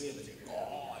what we said.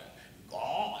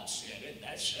 God said it.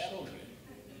 That settled it.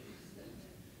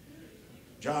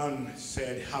 John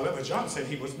said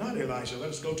he was not Elijah. Let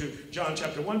us go to John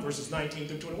chapter 1, verses 19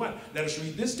 through 21. Let us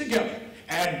read this together.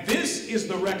 And this is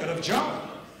the record of John.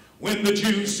 When the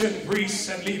Jews sent priests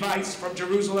and Levites from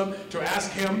Jerusalem to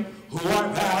ask him, Who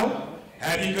art thou?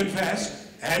 And he confessed,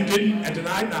 and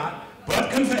denied not,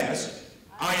 but confessed,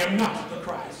 I am not the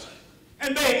Christ.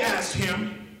 And they asked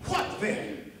him, What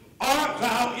then? Art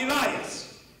thou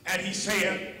Elias? And he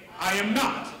said, I am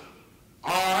not.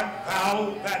 Art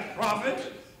thou that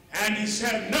prophet? And he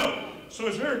said, No. So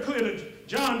it's very clear that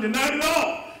John denied it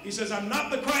all. He says, I'm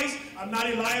not the Christ. I'm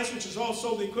not Elias, which is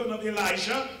also the equivalent of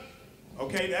Elijah.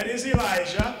 Okay, that is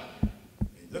Elijah.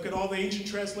 Look at all the ancient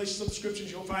translations of the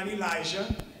scriptures. You'll find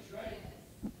Elijah.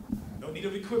 No need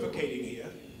of equivocating here.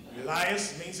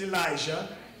 Elias means Elijah.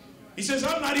 He says,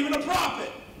 I'm not even a prophet.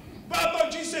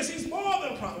 But Jesus says he's more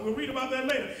than a prophet. We'll read about that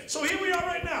later. So here we are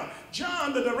right now.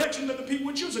 John, the direction that the people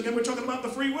would choose. Again, we're talking about the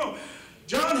free will.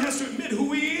 John has to admit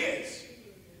who he is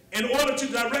in order to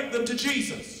direct them to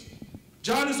Jesus.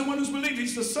 John is the one who's believed.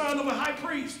 He's the son of a high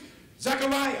priest.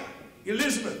 Zechariah,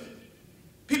 Elizabeth.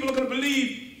 People are going to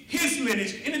believe his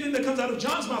lineage. Anything that comes out of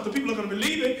John's mouth, the people are going to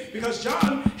believe it because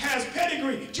John has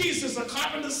pedigree. Jesus is a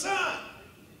carpenter's son.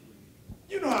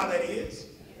 You know how that is.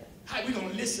 How are we going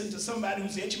to listen to somebody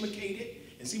who's educated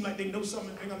and seem like they know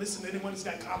something? They're going to listen to anyone who's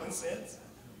got common sense.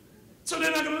 So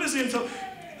they're not going to listen. So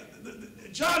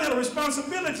John had a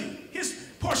responsibility. His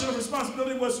portion of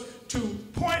responsibility was to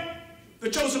point the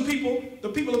chosen people, the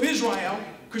people of Israel.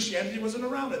 Christianity wasn't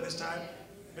around at this time.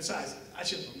 Besides, I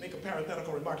should make a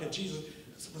parenthetical remark that Jesus,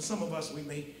 for some of us, we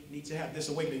may need to have this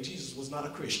awakening. Jesus was not a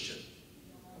Christian.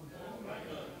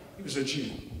 He was a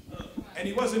Jew. And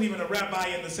he wasn't even a rabbi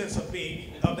in the sense of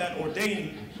being of that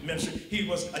ordained ministry. He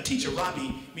was a teacher.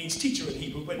 Rabbi means teacher in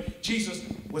Hebrew, but Jesus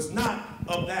was not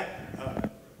of that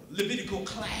Levitical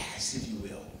class, if you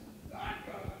will.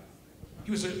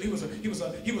 He was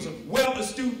a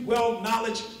well-astute,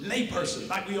 well-knowledge layperson,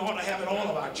 like we ought to have in all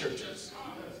of our churches.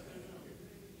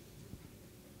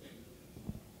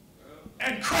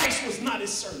 And Christ was not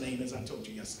his surname, as I told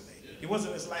you yesterday. It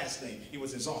wasn't his last name. It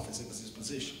was his office. It was his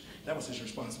position. That was his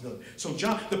responsibility. So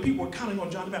John, the people were counting on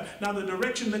John the Baptist. Now the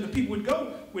direction that the people would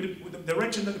go, with the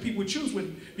direction that the people would choose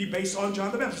would be based on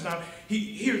John the Baptist. Now,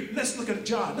 here, let's look at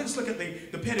John. Let's look at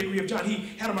the pedigree of John. He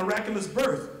had a miraculous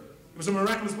birth. It was a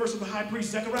miraculous birth of the high priest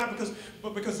Zechariah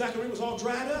because Zechariah was all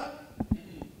dried up.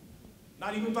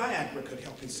 Not even Viagra could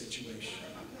help his situation.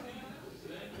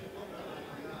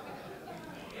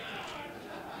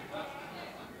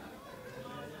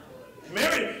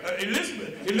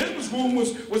 Elizabeth's womb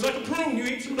was like a prune. You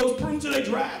ate some of those prunes and they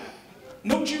dried.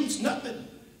 No juice, nothing.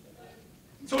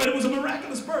 So it was a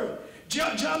miraculous birth.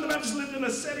 John the Baptist lived an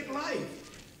ascetic life.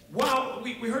 Wow,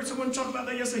 we heard someone talk about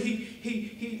that yesterday.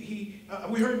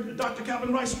 We heard Dr.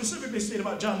 Calvin Rice specifically state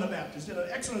about John the Baptist. Did an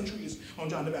excellent treatise on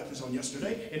John the Baptist on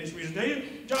yesterday. In his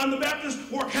presentation, John the Baptist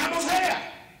wore camel's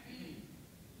hair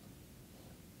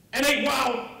and ate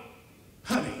wild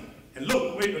honey and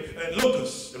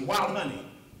locusts and wild honey.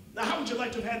 Now, how would you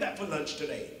like to have had that for lunch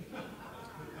today?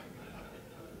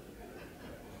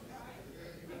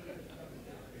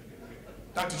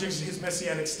 Dr. Jackson, his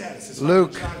messianic status is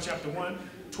Luke John chapter 1,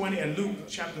 20 and Luke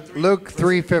chapter 3. Luke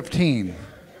 3:15.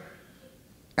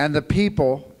 And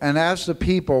as the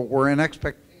people were in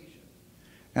expectation,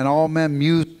 and all men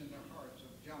mused in their hearts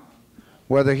of John,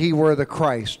 whether he were the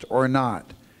Christ or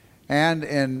not. And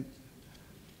in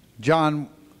John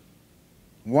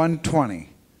 1:20.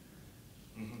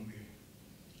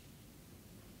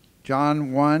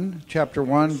 John 1, chapter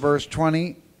 1, verse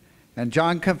 20. And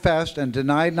John confessed and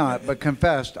denied not, but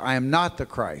confessed, I am not the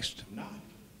Christ. Not.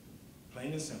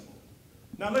 Plain and simple.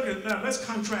 Now let's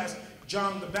contrast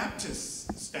John the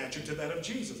Baptist's stature to that of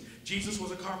Jesus. Jesus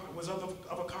was of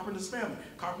a carpenter's family,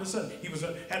 carpenter's son. He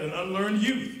had an unlearned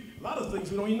youth. A lot of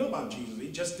things we don't even know about Jesus.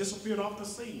 He just disappeared off the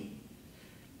scene.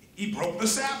 He broke the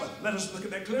Sabbath. Let us look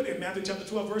at that clearly in Matthew chapter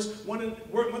 12, verse 1 and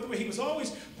 3. He was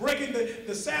always breaking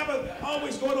the Sabbath,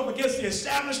 always going up against the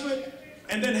establishment,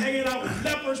 and then hanging out with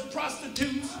lepers,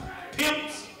 prostitutes,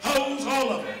 pimps, hoes,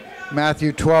 all of them.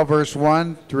 Matthew 12, verse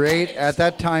 1 through 8. At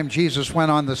that time Jesus went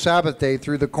on the Sabbath day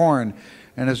through the corn,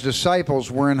 and his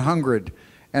disciples were an hungered,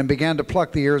 and began to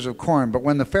pluck the ears of corn. But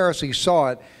when the Pharisees saw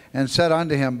it, and said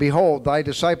unto him, Behold, thy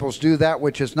disciples do that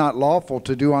which is not lawful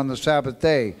to do on the Sabbath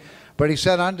day. But he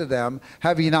said unto them,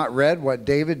 Have ye not read what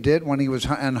David did when he was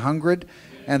an hungered,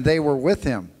 and they were with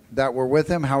him,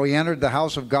 how he entered the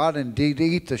house of God and did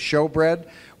eat the showbread,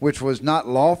 which was not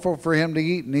lawful for him to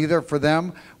eat, neither for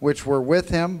them which were with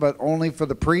him, but only for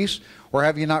the priests? Or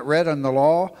have ye not read in the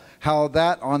law how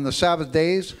that on the Sabbath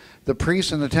days the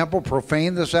priests in the temple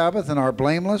profane the Sabbath and are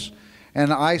blameless?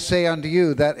 And I say unto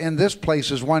you that in this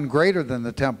place is one greater than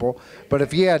the temple. But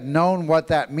if ye had known what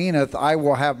that meaneth, I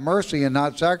will have mercy and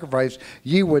not sacrifice,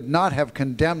 ye would not have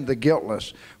condemned the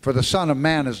guiltless. For the Son of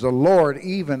Man is the Lord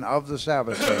even of the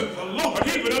Sabbath day. The Lord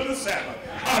even of the Sabbath.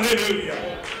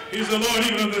 Hallelujah. He's the Lord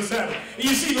even of the Sabbath. And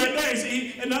you see right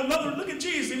there, and another look at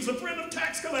Jesus. He was a friend of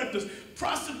tax collectors,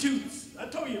 prostitutes. I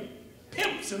told you,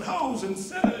 pimps and hoes and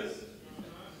sinners.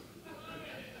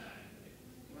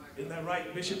 Isn't that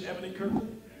right, Bishop Ebony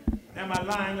Kirkland? Am I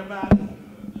lying about it?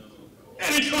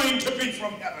 And he claimed to be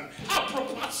from heaven. How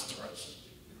preposterous.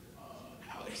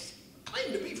 How he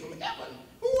claimed to be from heaven.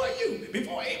 Who are you?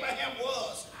 Before Abraham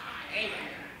was, I am.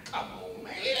 Come on,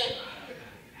 man.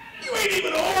 You ain't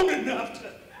even old enough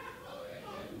to.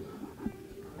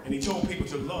 And he told people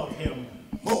to love him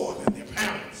more than their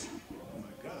parents. Oh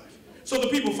my gosh. So the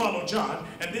people followed John,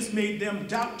 and this made them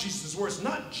doubt Jesus' words,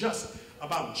 not just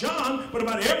about John, but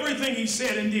about everything he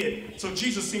said and did. So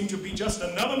Jesus seemed to be just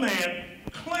another man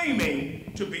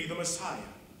claiming to be the Messiah.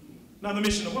 Now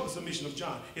what was the mission of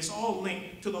John? It's all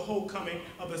linked to the whole coming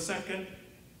of the second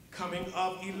coming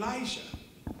of Elijah.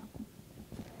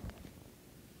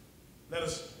 Let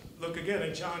us look again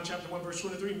at John chapter 1 verse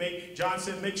 23. John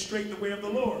said, make straight the way of the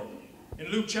Lord. In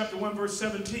Luke chapter 1 verse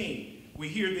 17, we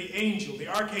hear the angel, the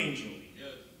archangel,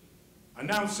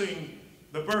 announcing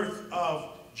the birth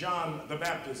of John the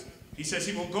Baptist. He says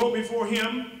he will go before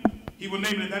him. He will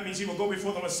name it. That means he will go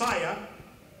before the Messiah,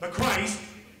 the Christ,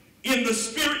 in the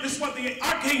Spirit. This is what the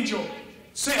archangel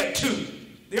said to.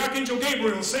 The archangel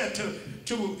Gabriel said to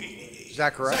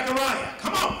Zechariah.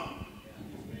 Come on.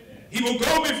 He will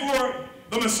go before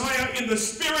the Messiah in the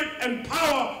spirit and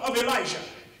power of Elijah,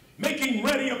 making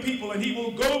ready a people, and he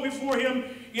will go before him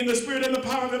in the spirit and the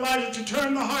power of Elijah to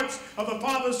turn the hearts of the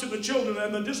fathers to the children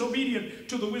and the disobedient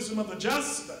to the wisdom of the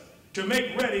just, to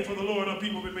make ready for the Lord a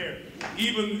people prepared.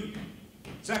 Even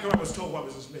Zechariah was told what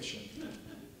was his mission.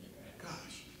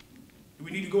 Gosh. Do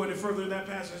we need to go any further in that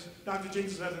passage? Dr.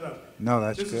 Jenkins, that's enough. No,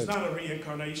 that's good. This is not a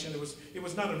reincarnation. It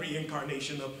was not a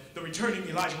reincarnation. The returning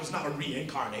Elijah was not a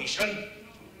reincarnation.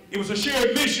 It was a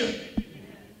shared mission.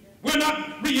 We're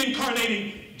not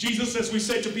reincarnating Jesus, as we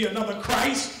say, to be another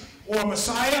Christ or a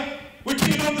Messiah. We're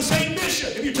taking on the same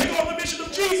mission. If you take on the mission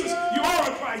of Jesus, you are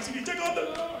a Christ. If you take on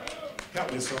the...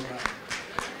 Help me somebody.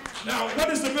 Now, what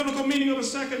is the biblical meaning of a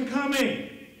second coming?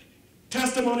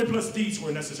 Testimony plus deeds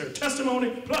were necessary.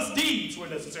 Testimony plus deeds were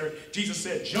necessary. Jesus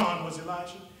said John was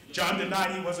Elijah. John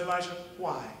denied he was Elijah.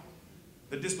 Why?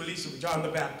 The disbeliefs of John the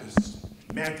Baptist.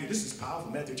 Matthew, this is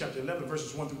powerful. Matthew chapter 11,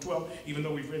 verses 1 through 12. Even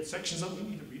though we've read sections of it,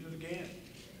 we need to read it again.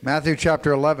 Matthew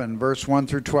chapter 11, verse 1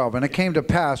 through 12. And it came to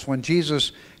pass, when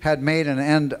Jesus had made an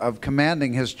end of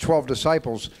commanding his 12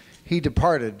 disciples, he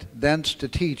departed thence to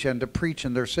teach and to preach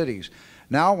in their cities.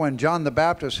 Now when John the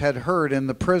Baptist had heard in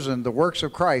the prison the works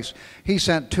of Christ, he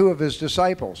sent 2 of his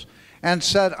disciples, and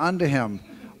said unto him,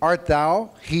 Art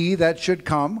thou he that should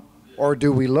come, or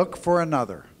do we look for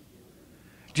another?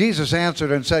 Jesus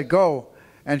answered and said, Go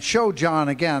and show John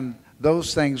again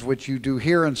those things which you do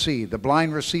hear and see. The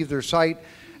blind receive their sight,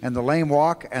 and the lame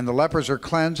walk, and the lepers are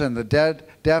cleansed, and the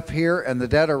deaf hear, and the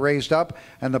dead are raised up,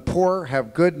 and the poor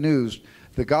have good news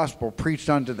the gospel preached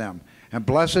unto them. And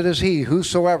blessed is he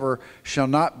whosoever shall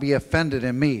not be offended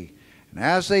in me. And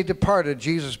as they departed,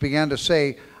 Jesus began to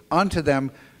say unto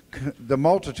them the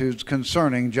multitudes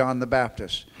concerning John the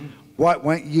Baptist. What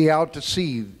went ye out to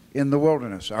see in the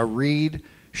wilderness? A reed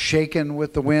shaken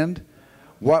with the wind?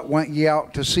 What went ye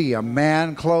out to see? A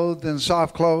man clothed in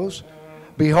soft clothes?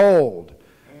 Behold,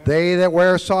 they that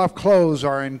wear soft clothes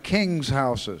are in kings'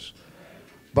 houses.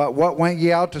 But what went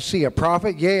ye out to see? A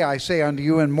prophet? Yea, I say unto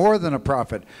you, and more than a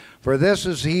prophet. For this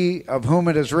is he of whom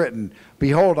it is written,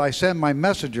 Behold, I send my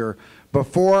messenger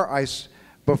before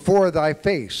thy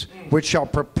face, which shall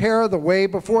prepare the way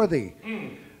before thee.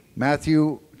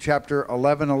 Matthew chapter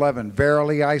 11:11.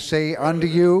 Verily I say unto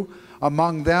you,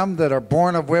 among them that are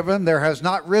born of women, there has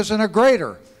not risen a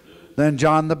greater than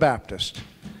John the Baptist.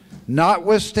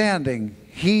 Notwithstanding,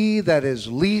 he that is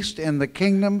least in the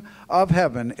kingdom of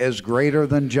heaven is greater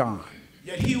than John.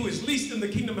 Yet he who is least in the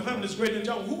kingdom of heaven is greater than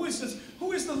John. Who is this?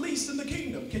 Who is the least in the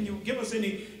kingdom? Can you give us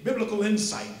any biblical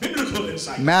insight? Biblical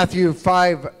insight. Matthew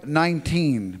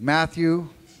 5:19. Matthew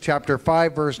chapter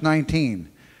 5 verse 19.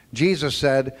 Jesus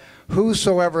said,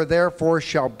 Whosoever therefore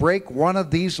shall break one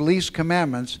of these least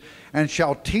commandments and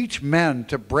shall teach men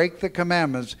to break the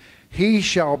commandments, he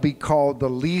shall be called the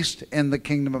least in the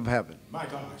kingdom of heaven. My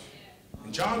gosh.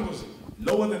 And John was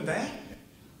lower than that?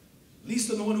 Least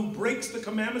than the one who breaks the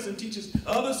commandments and teaches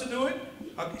others to do it?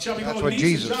 Shall be called least?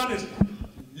 Jesus. John is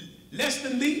less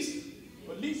than least?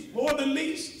 Or least, more than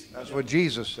least? That's what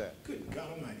Jesus said. Good God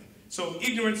Almighty. So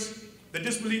ignorance, the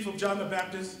disbelief of John the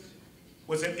Baptist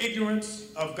was an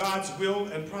ignorance of God's will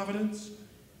and providence.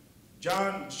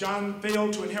 John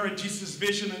failed to inherit Jesus'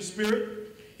 vision and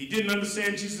spirit. He didn't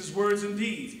understand Jesus' words and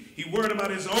deeds. He worried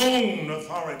about his own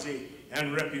authority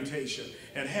and reputation.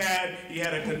 And he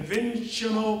had a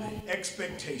conventional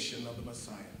expectation of the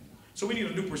Messiah. So we need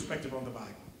a new perspective on the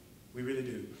Bible. We really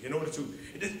do. In order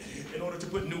to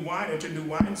put new wine into new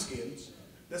wineskins.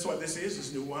 That's what this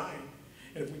is new wine.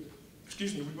 And if we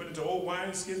put it into old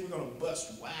wineskins, we're going to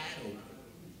bust wide open.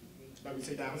 That's why we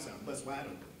say down south, bust wide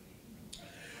open.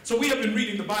 So we have been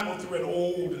reading the Bible through an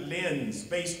old lens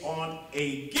based on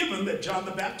a given that John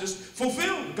the Baptist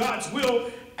fulfilled God's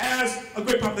will as a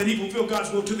great prophet, that he fulfilled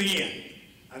God's will to the end.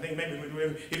 I think maybe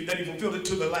that he fulfilled it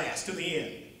to the last, to the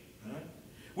end. Right?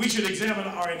 We should examine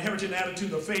our inherited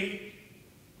attitude of faith,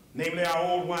 namely our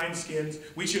old wineskins.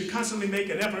 We should constantly make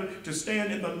an effort to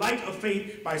stand in the light of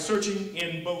faith by searching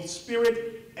in both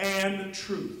spirit and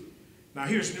truth. Now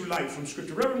here's new light from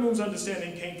Scripture. Reverend Moon's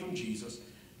understanding came from Jesus.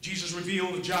 Jesus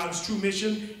revealed John's true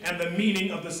mission and the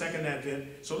meaning of the second advent.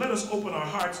 So let us open our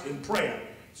hearts in prayer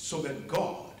so that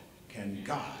God can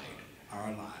guide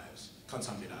our lives.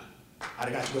 Kansamnida.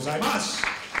 Arigatou gozaimasu.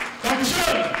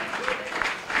 Dankeschön.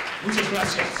 Muchas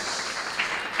gracias.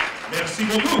 Merci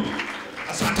beaucoup.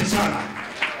 Asante sana.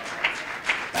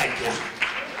 Thank you.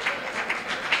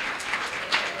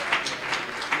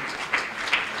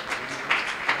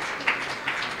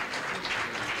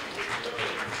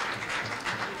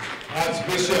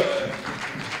 Archbishop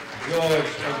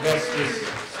George Augustus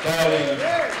Stallings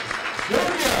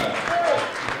Jr.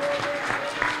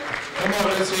 Come on,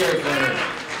 let's hear it for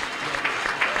him.